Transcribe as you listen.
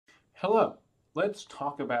Hello, let's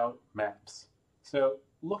talk about maps. So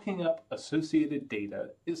looking up associated data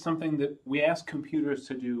is something that we ask computers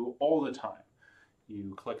to do all the time.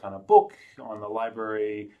 You click on a book on the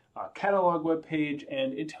library catalog webpage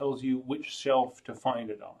and it tells you which shelf to find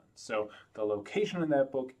it on. So the location in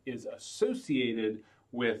that book is associated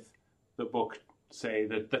with the book, say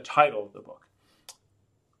the title of the book.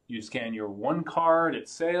 You scan your one card at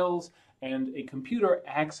sales and a computer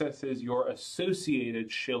accesses your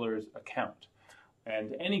associated Schiller's account.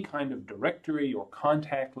 And any kind of directory or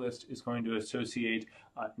contact list is going to associate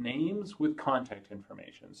names with contact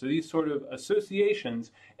information. So these sort of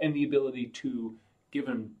associations and the ability to,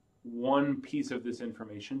 given one piece of this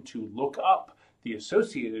information, to look up the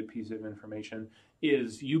associated piece of information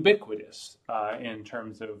is ubiquitous in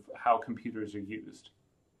terms of how computers are used.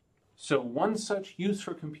 So one such use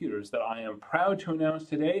for computers that I am proud to announce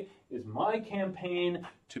today is my campaign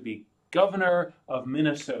to be governor of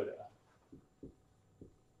Minnesota.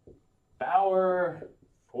 Bauer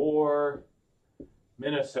for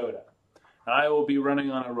Minnesota. And I will be running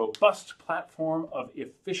on a robust platform of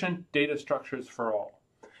efficient data structures for all.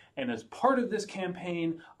 And as part of this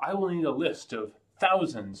campaign, I will need a list of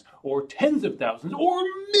thousands or tens of thousands or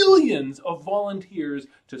millions of volunteers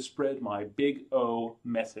to spread my big O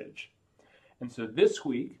message. And so this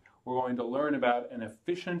week, we're going to learn about an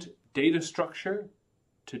efficient data structure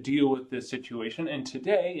to deal with this situation. And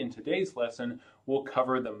today, in today's lesson, we'll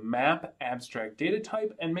cover the map abstract data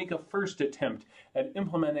type and make a first attempt at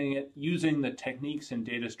implementing it using the techniques and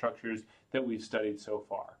data structures that we've studied so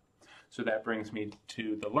far. So that brings me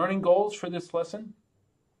to the learning goals for this lesson.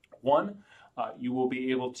 One, you will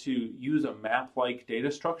be able to use a map-like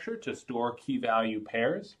data structure to store key value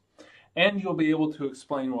pairs. And you'll be able to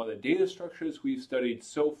explain why the data structures we've studied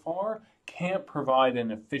so far can't provide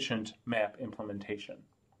an efficient map implementation.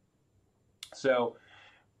 So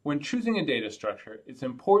when choosing a data structure, it's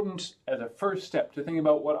important as a first step to think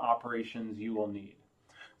about what operations you will need.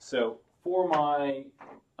 So for my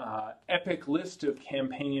epic list of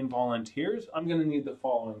campaign volunteers, I'm going to need the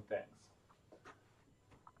following things.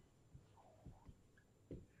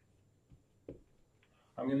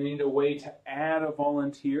 I'm going to need a way to add a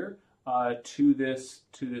volunteer to this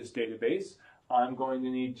database. I'm going to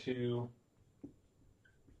need to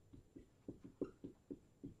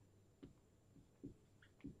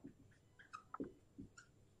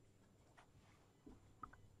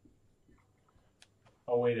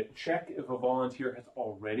a way to check if a volunteer has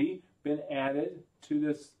already been added to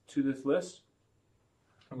this list.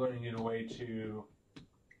 I'm going to need a way to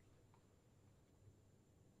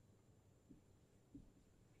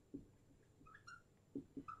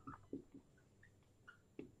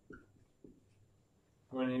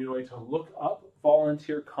look up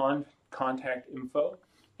volunteer contact info,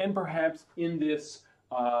 and perhaps in this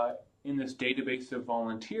database of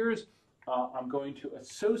volunteers, I'm going to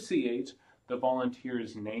associate the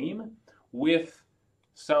volunteer's name with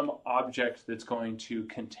some object that's going to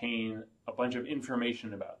contain a bunch of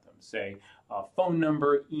information about them, say phone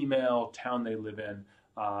number, email, town they live in,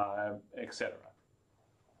 etc.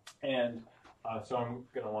 And so I'm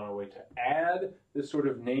going to want a way to add this sort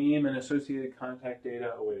of name and associated contact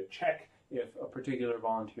data, a way to check if a particular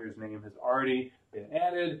volunteer's name has already been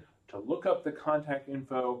added, to look up the contact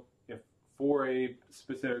info for a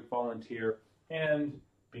specific volunteer, and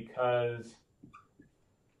because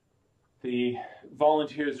the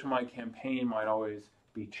volunteers for my campaign might always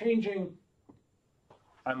be changing,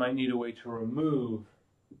 I might need a way to remove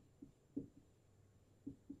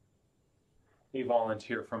a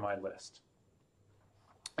volunteer from my list.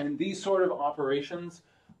 And these sort of operations,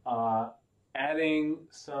 adding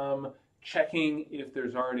some, checking if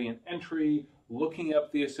there's already an entry, looking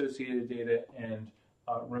up the associated data, and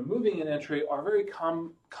removing an entry are very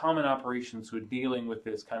common operations when dealing with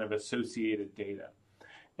this kind of associated data.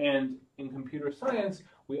 And in computer science,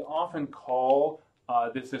 we often call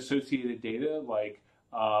this associated data like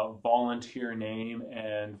volunteer name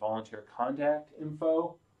and volunteer contact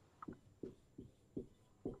info.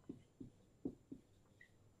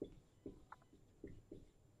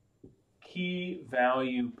 Key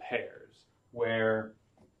value pairs, where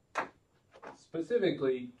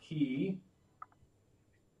specifically key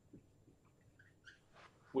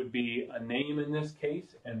would be a name in this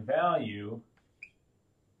case, and value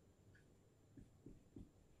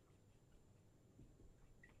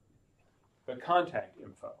the contact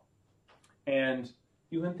info. And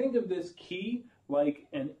you can think of this key like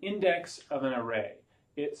an index of an array.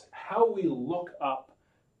 It's how we look up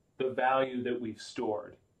the value that we've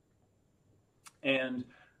stored. And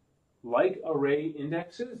like array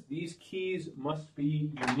indexes, these keys must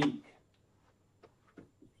be unique.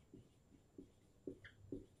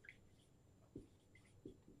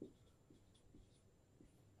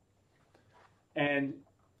 And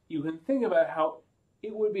you can think about how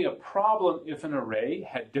it would be a problem if an array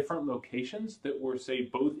had different locations that were, say,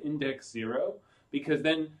 both index 0, because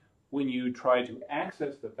then when you try to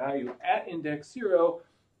access the value at index 0,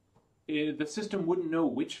 the system wouldn't know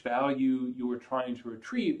which value you were trying to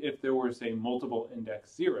retrieve if there were, say, multiple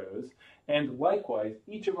index 0s. And likewise,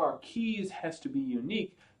 each of our keys has to be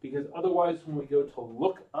unique, because otherwise when we go to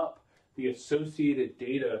look up the associated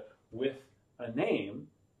data with a name,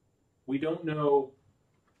 we don't know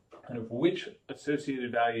kind of which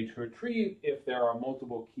associated value to retrieve if there are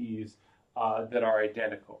multiple keys that are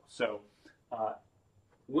identical. So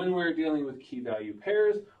when we're dealing with key value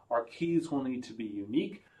pairs, our keys will need to be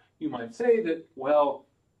unique. You might say that, well,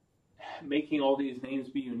 making all these names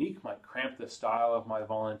be unique might cramp the style of my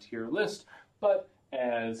volunteer list, but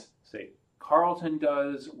as, say, Carleton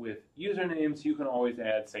does with usernames, you can always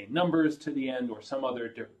add, say, numbers to the end or some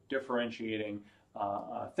other differentiating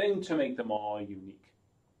thing to make them all unique.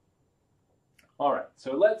 All right,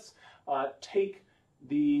 so let's take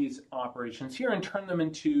these operations here and turn them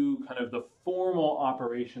into kind of the formal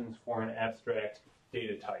operations for an abstract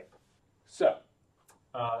data type. So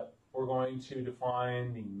we're going to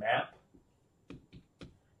define the map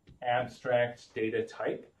abstract data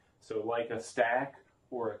type. So like a stack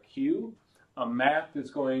or a queue, a map is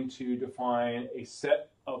going to define a set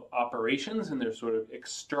of operations and their sort of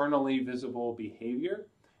externally visible behavior,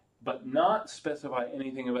 but not specify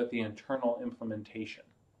anything about the internal implementation.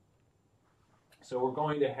 So we're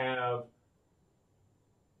going to have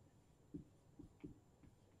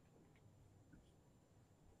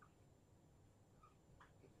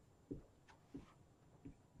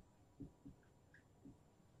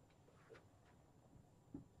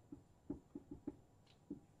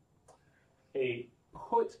a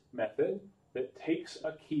put method that takes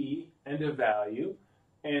a key and a value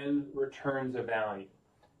and returns a value.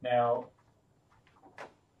 Now,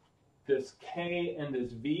 this K and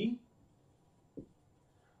this V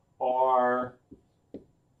are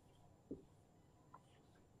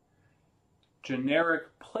generic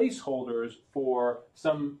placeholders for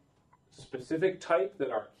some specific type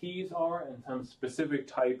that our keys are and some specific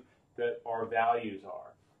type that our values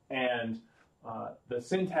are. And the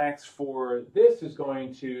syntax for this is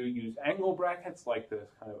going to use angle brackets like this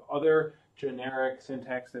kind of other generic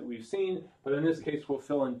syntax that we've seen, but in this case we'll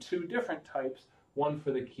fill in two different types, one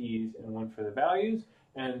for the keys and one for the values,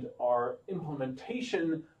 and our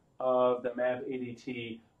implementation of the map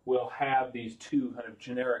ADT will have these two kind of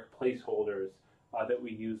generic placeholders that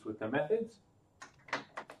we use with the methods.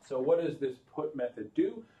 So what does this put method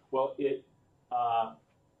do? Well, it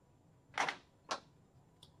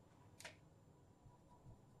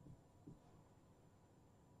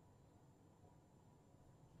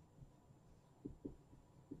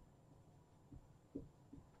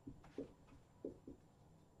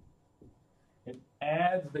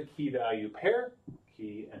adds the key value pair,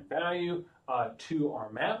 key and value, to our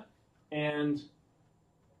map. And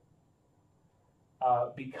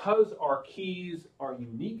because our keys are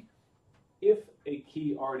unique, if a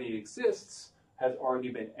key already exists, has already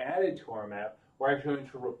been added to our map, we're actually going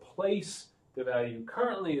to replace the value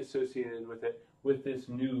currently associated with it with this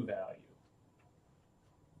new value.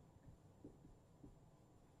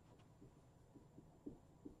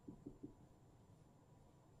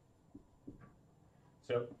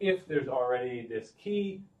 So if there's already this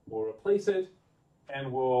key, we'll replace it,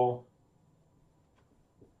 and we'll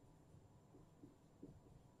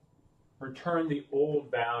return the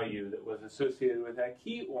old value that was associated with that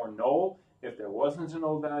key, or null if there wasn't an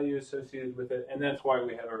old value associated with it, and that's why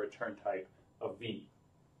we have a return type of V.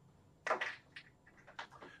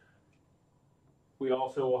 We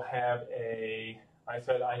also will have I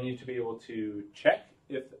said I need to be able to check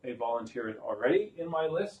if a volunteer is already in my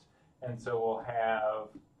list. And so we'll have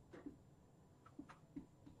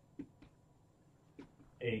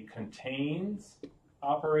a contains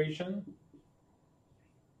operation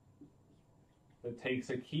that takes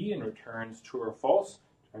a key and returns true or false,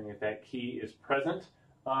 showing if that key is present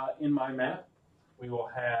in my map. We will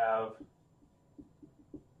have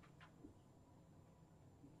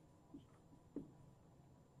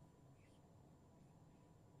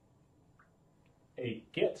a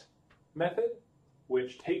get method,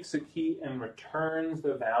 which takes a key and returns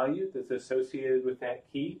the value that's associated with that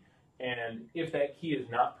key. And if that key is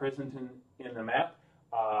not present in the map,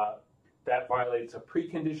 that violates a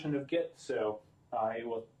precondition of get, so it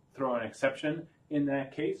will throw an exception in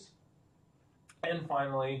that case. And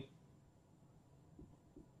finally,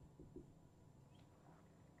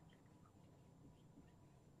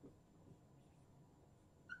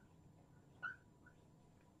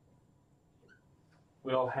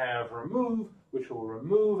 we'll have remove, which will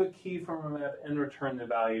remove a key from a map and return the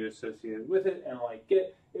value associated with it. And like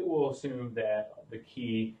get, it will assume that the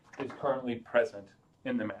key is currently present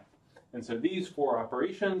in the map. And so these four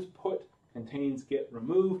operations, put, contains, get,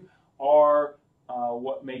 remove, are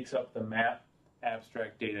what makes up the map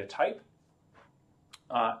abstract data type.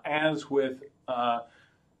 As with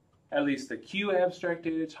at least the Q abstract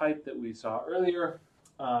data type that we saw earlier,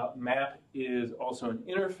 map is also an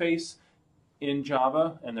interface in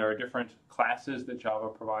Java, and there are different classes that Java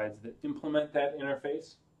provides that implement that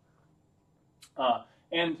interface.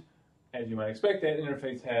 And as you might expect, that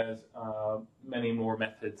interface has many more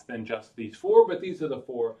methods than just these four, but these are the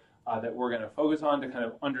four that we're going to focus on to kind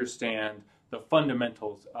of understand the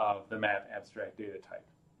fundamentals of the map abstract data type.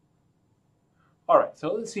 All right,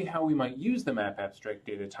 so let's see how we might use the map abstract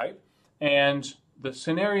data type. And the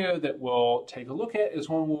scenario that we'll take a look at is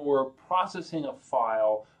one where we're processing a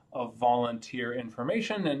file of volunteer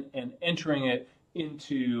information and entering it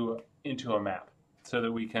into a map so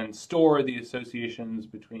that we can store the associations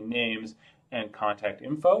between names and contact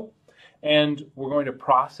info. And we're going to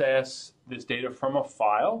process this data from a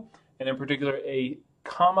file, and in particular a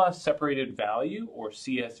comma separated value or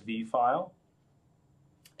CSV file.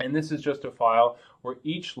 And this is just a file where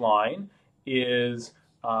each line is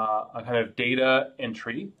a kind of data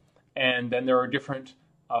entry, and then there are different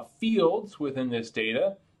fields within this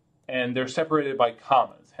data, and they're separated by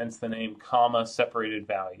commas, hence the name comma separated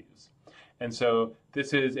values. And so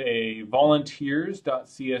this is a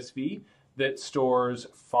volunteers.csv that stores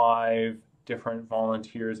 5 different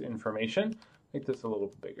volunteers information. Make this a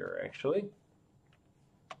little bigger actually.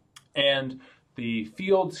 And the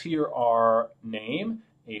fields here are name,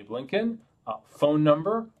 Abe Lincoln, phone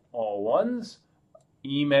number, all ones,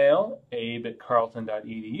 email,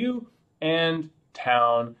 abe@carleton.edu, and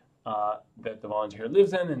town that the volunteer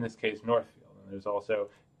lives in this case, Northfield. And there's also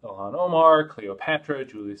Ilhan Omar, Cleopatra,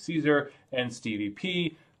 Julius Caesar, and Stevie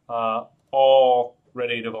P, all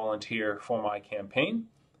ready to volunteer for my campaign.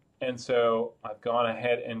 And so I've gone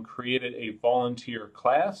ahead and created a volunteer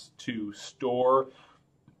class to store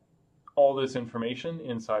all this information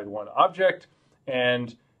inside one object,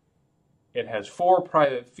 and it has 4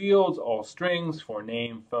 private fields, all strings, for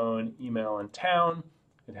name, phone, email, and town.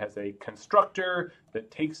 It has a constructor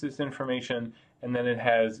that takes this information, and then it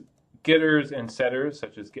has getters and setters,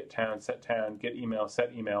 such as get town, get email,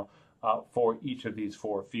 set email, for each of these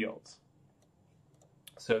 4 fields.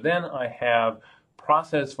 So then I have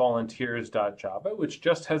process volunteers.java, which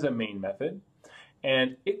just has a main method,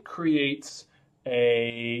 and it creates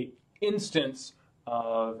a instance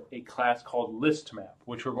of a class called listMap,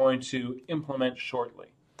 which we're going to implement shortly.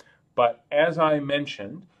 But as I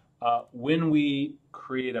mentioned, when we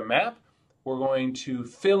create a map, we're going to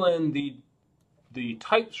fill in the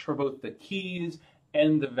types for both the keys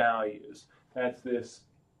and the values. That's this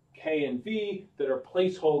K and V that are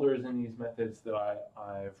placeholders in these methods that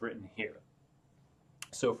I've written here.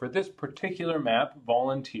 So for this particular map,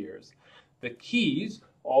 volunteers, the keys,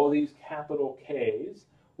 all these capital Ks,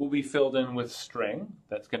 will be filled in with string.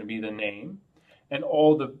 That's going to be the name. And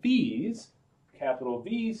all the V's, capital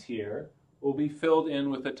V's here, will be filled in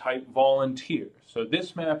with the type volunteer. So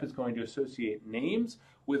this map is going to associate names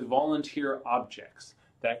with volunteer objects,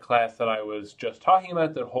 that class that I was just talking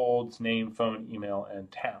about that holds name, phone, email,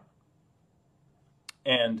 and town.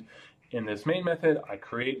 And in this main method, I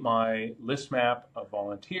create my list map of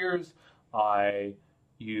volunteers. I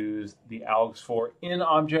use the algs4in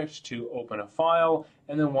object to open a file,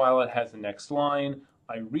 and then while it has the next line,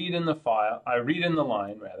 I read in the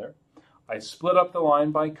line. I split up the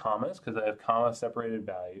line by commas because I have comma separated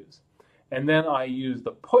values, and then I use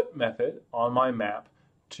the put method on my map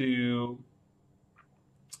to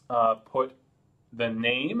put the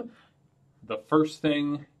name, the first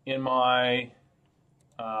thing in my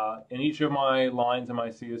in each of my lines in my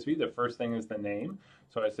CSV. The first thing is the name,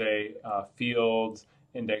 so I say fields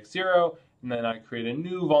index 0, and then I create a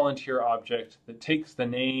new volunteer object that takes the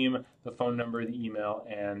name, the phone number, the email,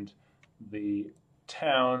 and the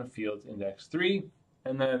town, fields index 3,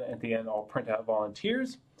 and then at the end I'll print out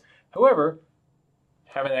volunteers. However,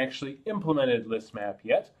 haven't actually implemented listMap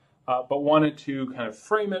yet, but wanted to kind of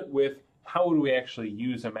frame it with how would we actually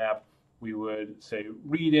use a map. We would say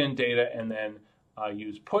read in data and then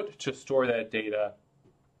use put to store that data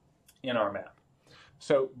in our map.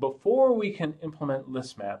 So before we can implement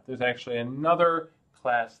listMap, there's actually another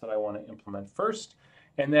class that I want to implement first,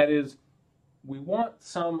 and that is we want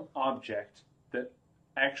some object that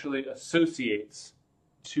actually associates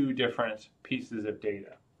 2 different pieces of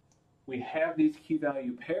data. We have these key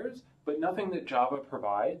value pairs, but nothing that Java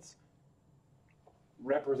provides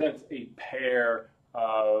represents a pair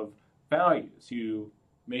of values. You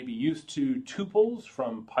may be used to tuples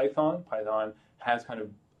from Python. Python has kind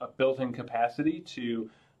of a built-in capacity to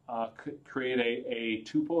create a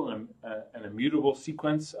tuple and an immutable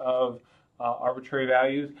sequence of arbitrary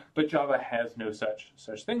values, but Java has no such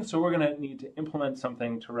thing. So we're going to need to implement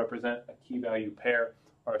something to represent a key value pair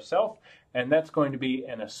ourselves, and that's going to be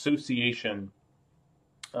an association,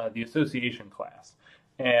 the association class.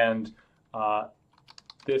 And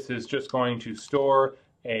this is just going to store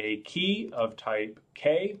a key of type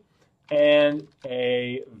K and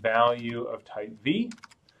a value of type V.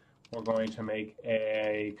 We're going to make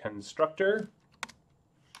a constructor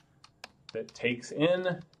that takes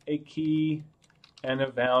in a key and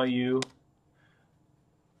a value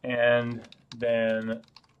and then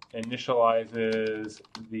initializes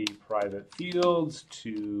the private fields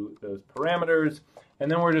to those parameters. And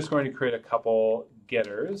then we're just going to create a couple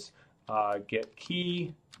getters. Get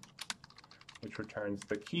key, which returns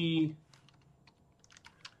the key,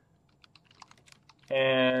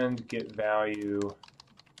 and get value,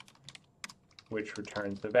 which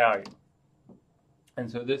returns the value.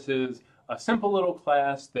 And so this is a simple little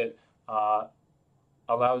class that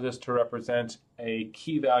allows us to represent a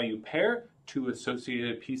key value pair to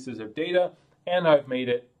associated pieces of data, and I've made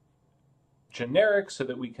it generic so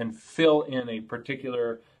that we can fill in a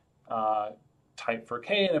particular type for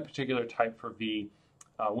K and a particular type for V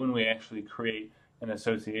when we actually create an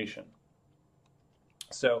association.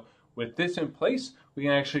 So with this in place, we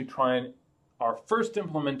can actually try our first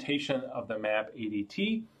implementation of the map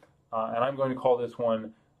ADT, and I'm going to call this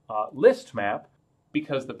one list map,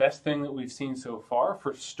 because the best thing that we've seen so far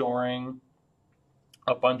for storing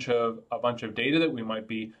a bunch of data that we might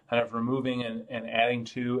be kind of removing and adding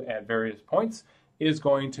to at various points is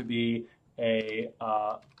going to be a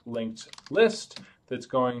linked list that's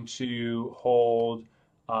going to hold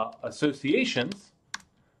associations,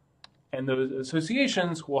 and those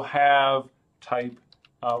associations will have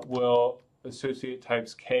will associate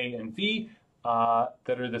types K and V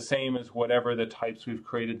that are the same as whatever the types we've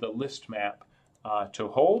created the list map to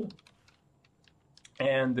hold.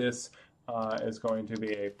 And this is going to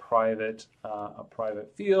be a private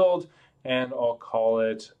field, and I'll call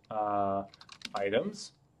it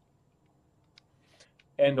items.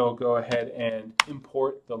 And I'll go ahead and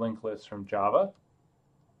import the linked list from Java.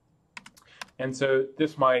 And so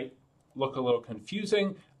this might look a little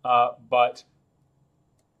confusing, but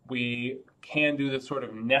we can do this sort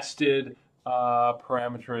of nested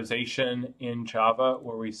parameterization in Java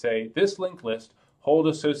where we say this linked list hold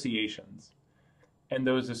associations. And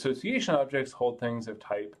those association objects hold things of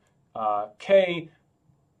type K,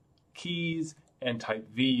 keys, and type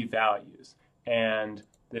V values. And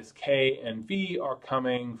this K and V are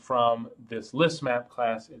coming from this list map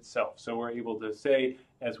class itself. So we're able to say,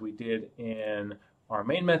 as we did in our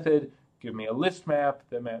main method, give me a list map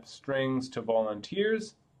that maps strings to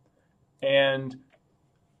volunteers, and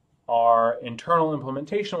our internal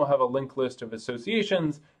implementation will have a linked list of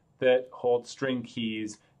associations that hold string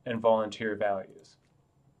keys and volunteer values.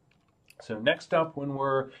 So next up, when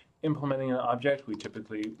we're implementing an object, we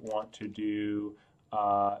typically want to do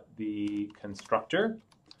the constructor.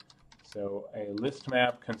 So a list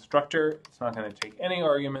map constructor, it's not going to take any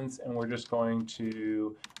arguments, and we're just going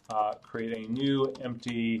to create a new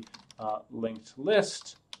empty linked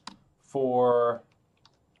list for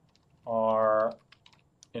our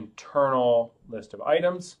internal list of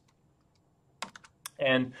items.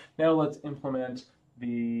 And now let's implement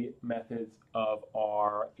the methods of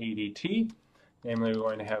our ADT. Namely, we're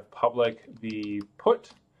going to have public the put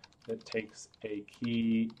that takes a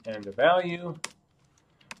key and a value.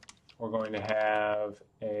 We're going to have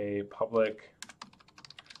a public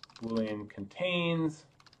Boolean contains,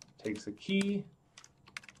 takes a key,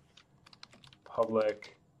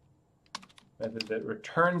 public method that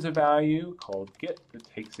returns a value called get that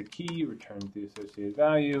takes a key, returns the associated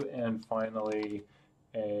value, and finally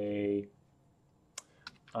a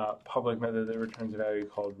public method that returns a value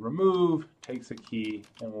called remove, takes a key,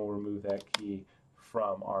 and will remove that key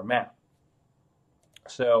from our map.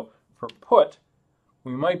 So for put,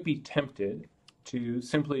 we might be tempted to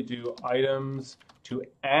simply do items to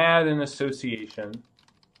add an association,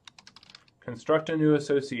 construct a new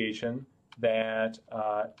association that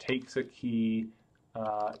takes a key,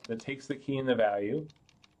 that takes the key and the value,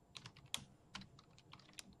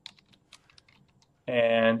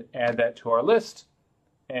 and add that to our list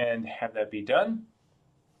and have that be done.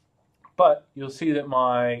 But you'll see that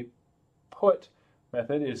my put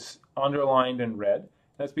method is underlined in red.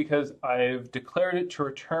 That's because I've declared it to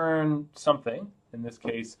return something, in this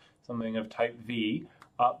case something of type V,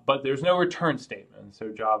 but there's no return statement. So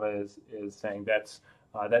Java is saying that's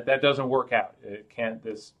that doesn't work out. It can't.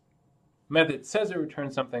 This method says it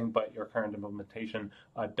returns something, but your current implementation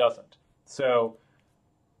doesn't. So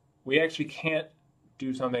we actually can't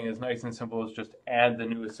do something as nice and simple as just add the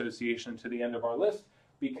new association to the end of our list,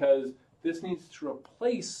 because this needs to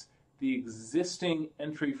replace the existing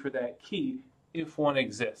entry for that key if one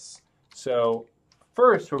exists. So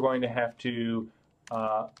first we're going to have to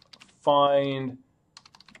find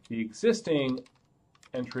the existing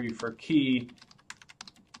entry for key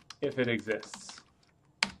if it exists.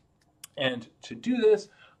 And to do this,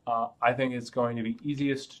 I think it's going to be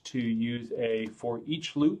easiest to use a for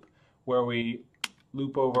each loop, where we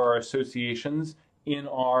loop over our associations in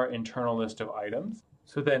our internal list of items.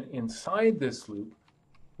 So then inside this loop,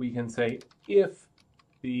 we can say if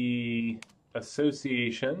the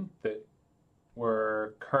association that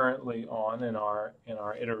we're currently on in our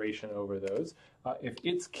iteration over those, if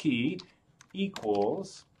its key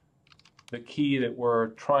equals the key that we're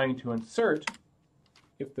trying to insert,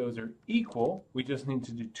 if those are equal, we just need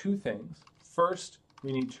to do two things. First,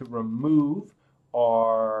 we need to remove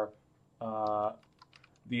our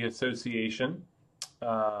the association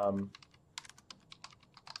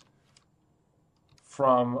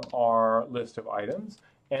from our list of items,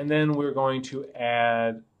 and then we're going to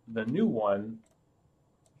add the new one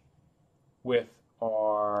with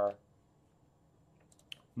our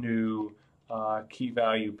new key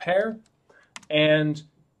value pair. And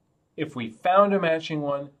if we found a matching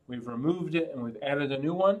one, we've removed it and we've added a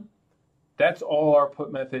new one, that's all our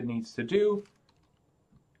put method needs to do.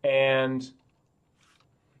 And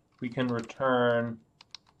we can return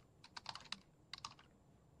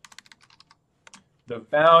the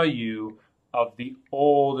value of the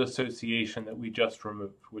old association that we just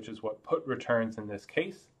removed, which is what put returns in this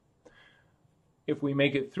case. If we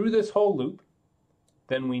make it through this whole loop,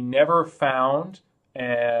 then we never found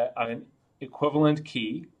an equivalent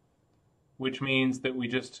key, which means that we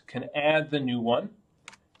just can add the new one,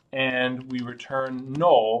 and we return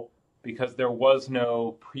null because there was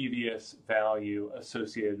no previous value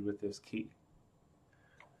associated with this key.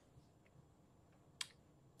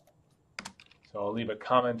 So I'll leave a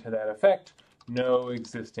comment to that effect. No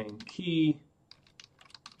existing key,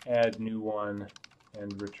 add new one,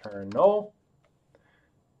 and return null.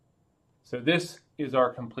 So this is our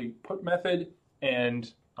complete put method,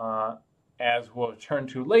 and as we'll turn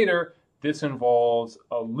to later, this involves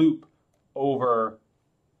a loop over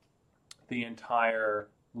the entire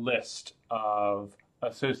list of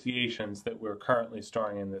associations that we're currently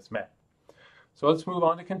storing in this map. So let's move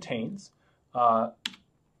on to contains.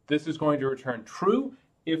 This is going to return true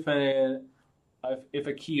if a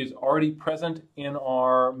key is already present in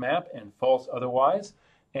our map, and false otherwise.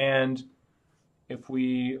 And if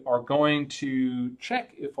we are going to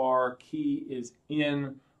check if our key is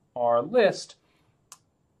in our list,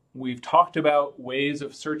 we've talked about ways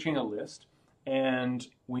of searching a list, and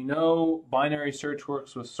we know binary search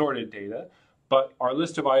works with sorted data, but our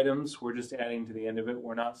list of items, we're just adding to the end of it,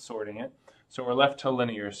 we're not sorting it. So we're left to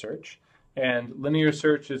linear search. And linear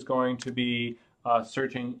search is going to be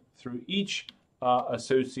searching through each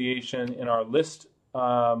association in our list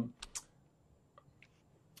of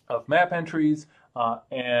map entries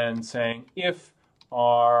and saying if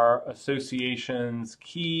our association's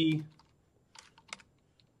key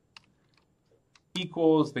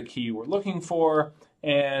equals the key we're looking for.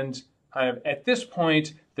 And at this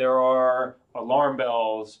point, there are alarm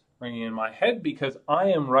bells ringing in my head, because I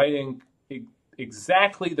am writing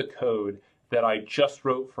exactly the code that I just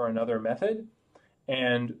wrote for another method.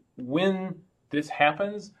 And when this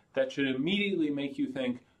happens, that should immediately make you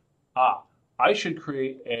think, I should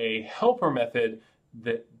create a helper method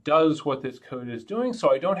that does what this code is doing,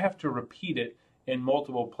 so I don't have to repeat it in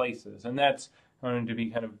multiple places. And that's going to be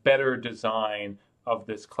kind of better design of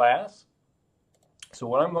this class. So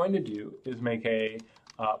what I'm going to do is make a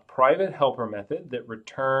private helper method that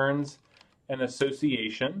returns an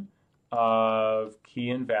association of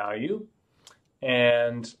key and value,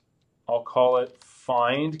 and I'll call it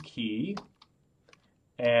find key,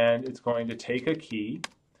 and it's going to take a key,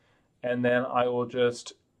 and then I will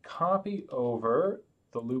just copy over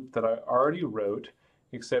the loop that I already wrote,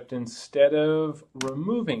 except instead of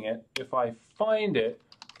removing it, if I find it,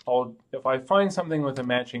 if I find something with a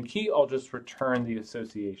matching key, I'll just return the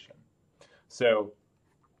association. So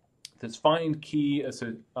this find key as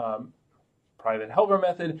a private helper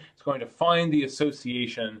method is going to find the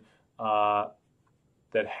association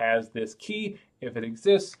that has this key if it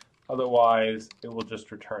exists. Otherwise, it will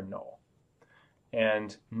just return null.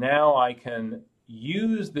 And now I can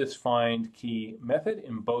use this find key method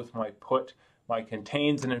in both my put, my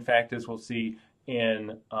contains, and in fact, as we'll see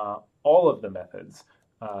in all of the methods,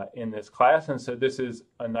 in this class. And so this is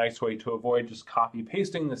a nice way to avoid just copy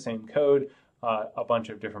pasting the same code a bunch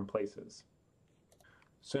of different places.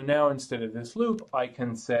 So now instead of this loop, I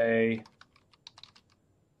can say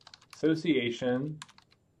association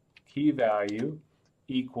key value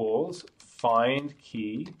equals find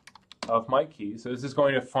key of my key. So this is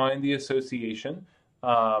going to find the association.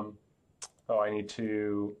 I need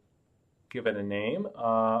to give it a name.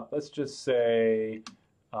 Let's just say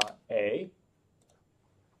A.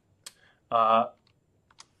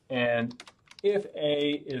 And if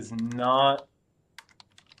A is not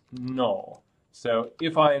null, so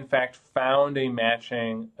if I in fact found a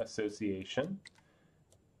matching association,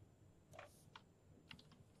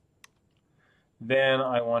 then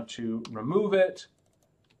I want to remove it,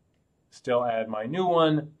 still add my new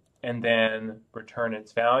one, and then return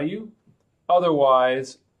its value.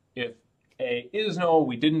 Otherwise, if A is null,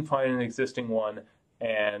 we didn't find an existing one,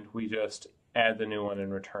 and we just add the new one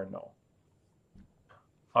and return null.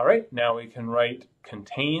 All right, now we can write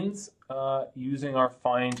contains using our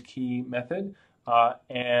find key method.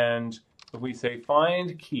 And if we say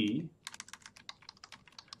find key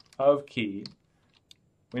of key,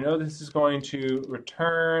 we know this is going to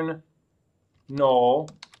return null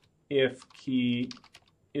if key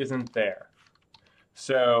isn't there.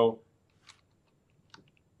 So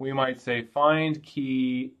we might say find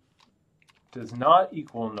key does not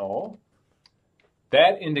equal null.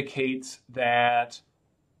 That indicates that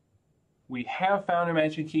we have found a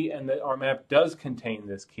matching key and that our map does contain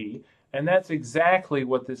this key. And that's exactly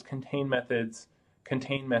what this contain method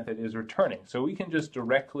is returning. So we can just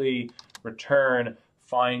directly return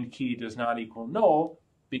find key does not equal null,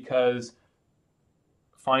 because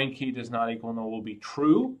find key does not equal null will be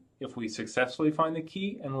true if we successfully find the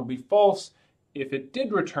key, and will be false if it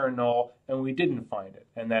did return null and we didn't find it.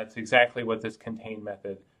 And that's exactly what this contain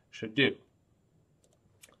method should do.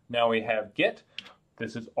 Now we have get.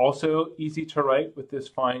 This is also easy to write with this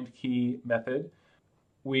find key method.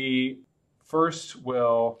 We first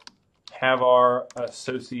will have our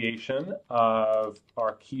association of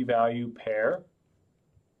our key value pair.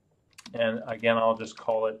 And again, I'll just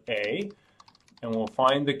call it A. And we'll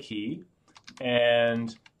find the key.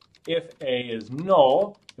 And if A is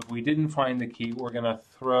null, if we didn't find the key, we're going to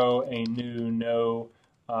throw a new no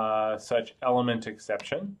such element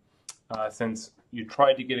exception. Since you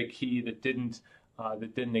tried to get a key that didn't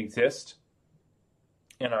exist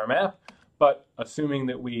in our map, but assuming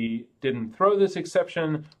that we didn't throw this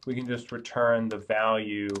exception, we can just return the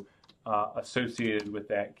value associated with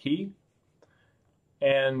that key.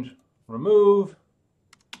 And remove,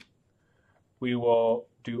 we will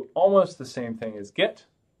do almost the same thing as get.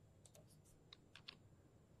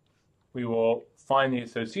 We will find the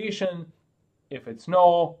association. If it's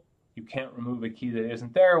null, you can't remove a key that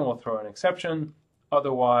isn't there, and we'll throw an exception.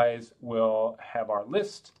 Otherwise, we'll have our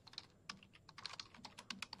list,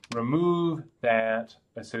 remove that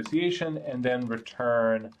association, and then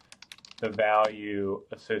return the value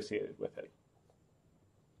associated with it.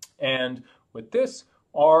 And with this,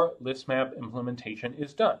 our list map implementation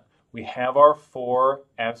is done. We have our 4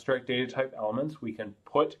 abstract data type elements. We can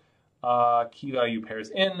put key value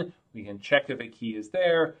pairs in. We can check if a key is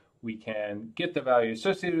there. We can get the value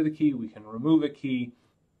associated with the key. We can remove a key.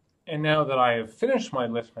 And now that I have finished my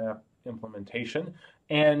list map implementation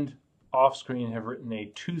and off screen have written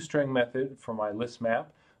a toString method for my list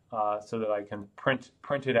map so that I can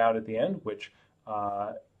print it out at the end, which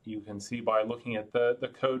you can see by looking at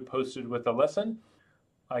the code posted with the lesson.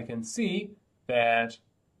 I can see that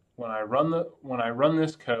when I run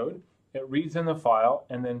this code, it reads in the file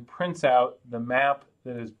and then prints out the map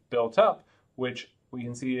that is built up, which we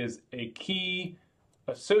can see is a key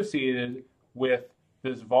associated with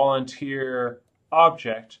this volunteer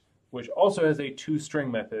object, which also has a toString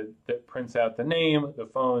method that prints out the name, the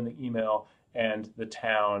phone, the email, and the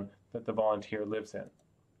town that the volunteer lives in.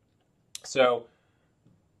 So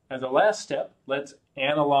as a last step, let's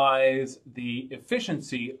analyze the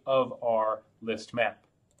efficiency of our list map.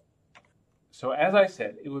 So as I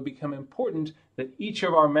said, it would become important that each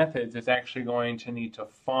of our methods is actually going to need to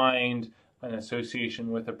find an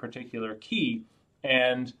association with a particular key.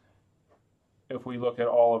 And if we look at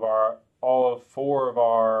all of 4 of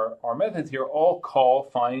our methods here, all call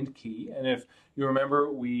find key. And if you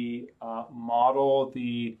remember, we model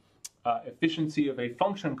the efficiency of a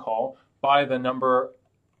function call by the number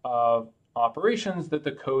of operations that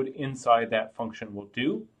the code inside that function will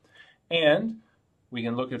do. And we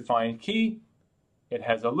can look at find key. It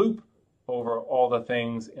has a loop over all the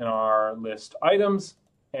things in our list items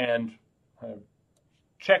and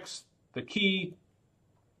checks the key,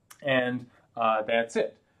 and that's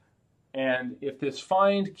it. And if this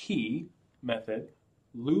find key method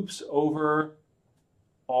loops over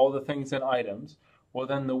all the things in items, well,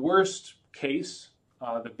 then the worst case,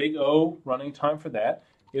 the big O running time for that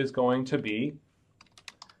is going to be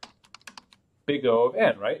big O of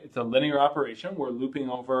n, right? It's a linear operation. We're looping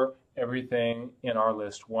over everything in our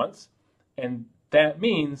list once. And that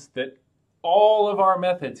means that all of our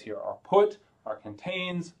methods here, our put, our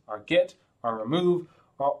contains, our get, our remove,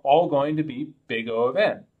 are all going to be big O of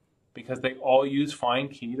n, because they all use find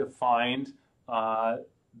key to find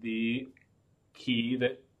the key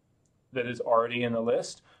that is already in the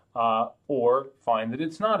list, or find that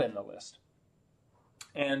it's not in the list.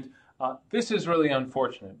 And this is really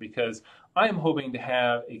unfortunate, because I am hoping to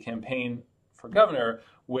have a campaign for governor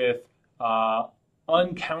with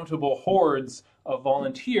uncountable hordes of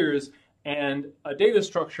volunteers and a data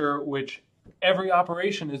structure which every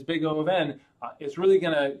operation is big O of n. Is really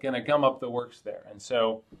gonna gum up the works there. And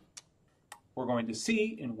so we're going to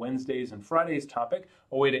see in Wednesday's and Friday's topic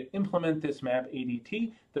a way to implement this map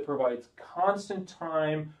ADT that provides constant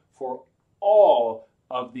time for all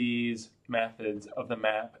of these methods of the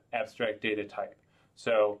map abstract data type.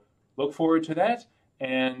 So look forward to that,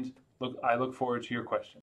 and I look forward to your questions.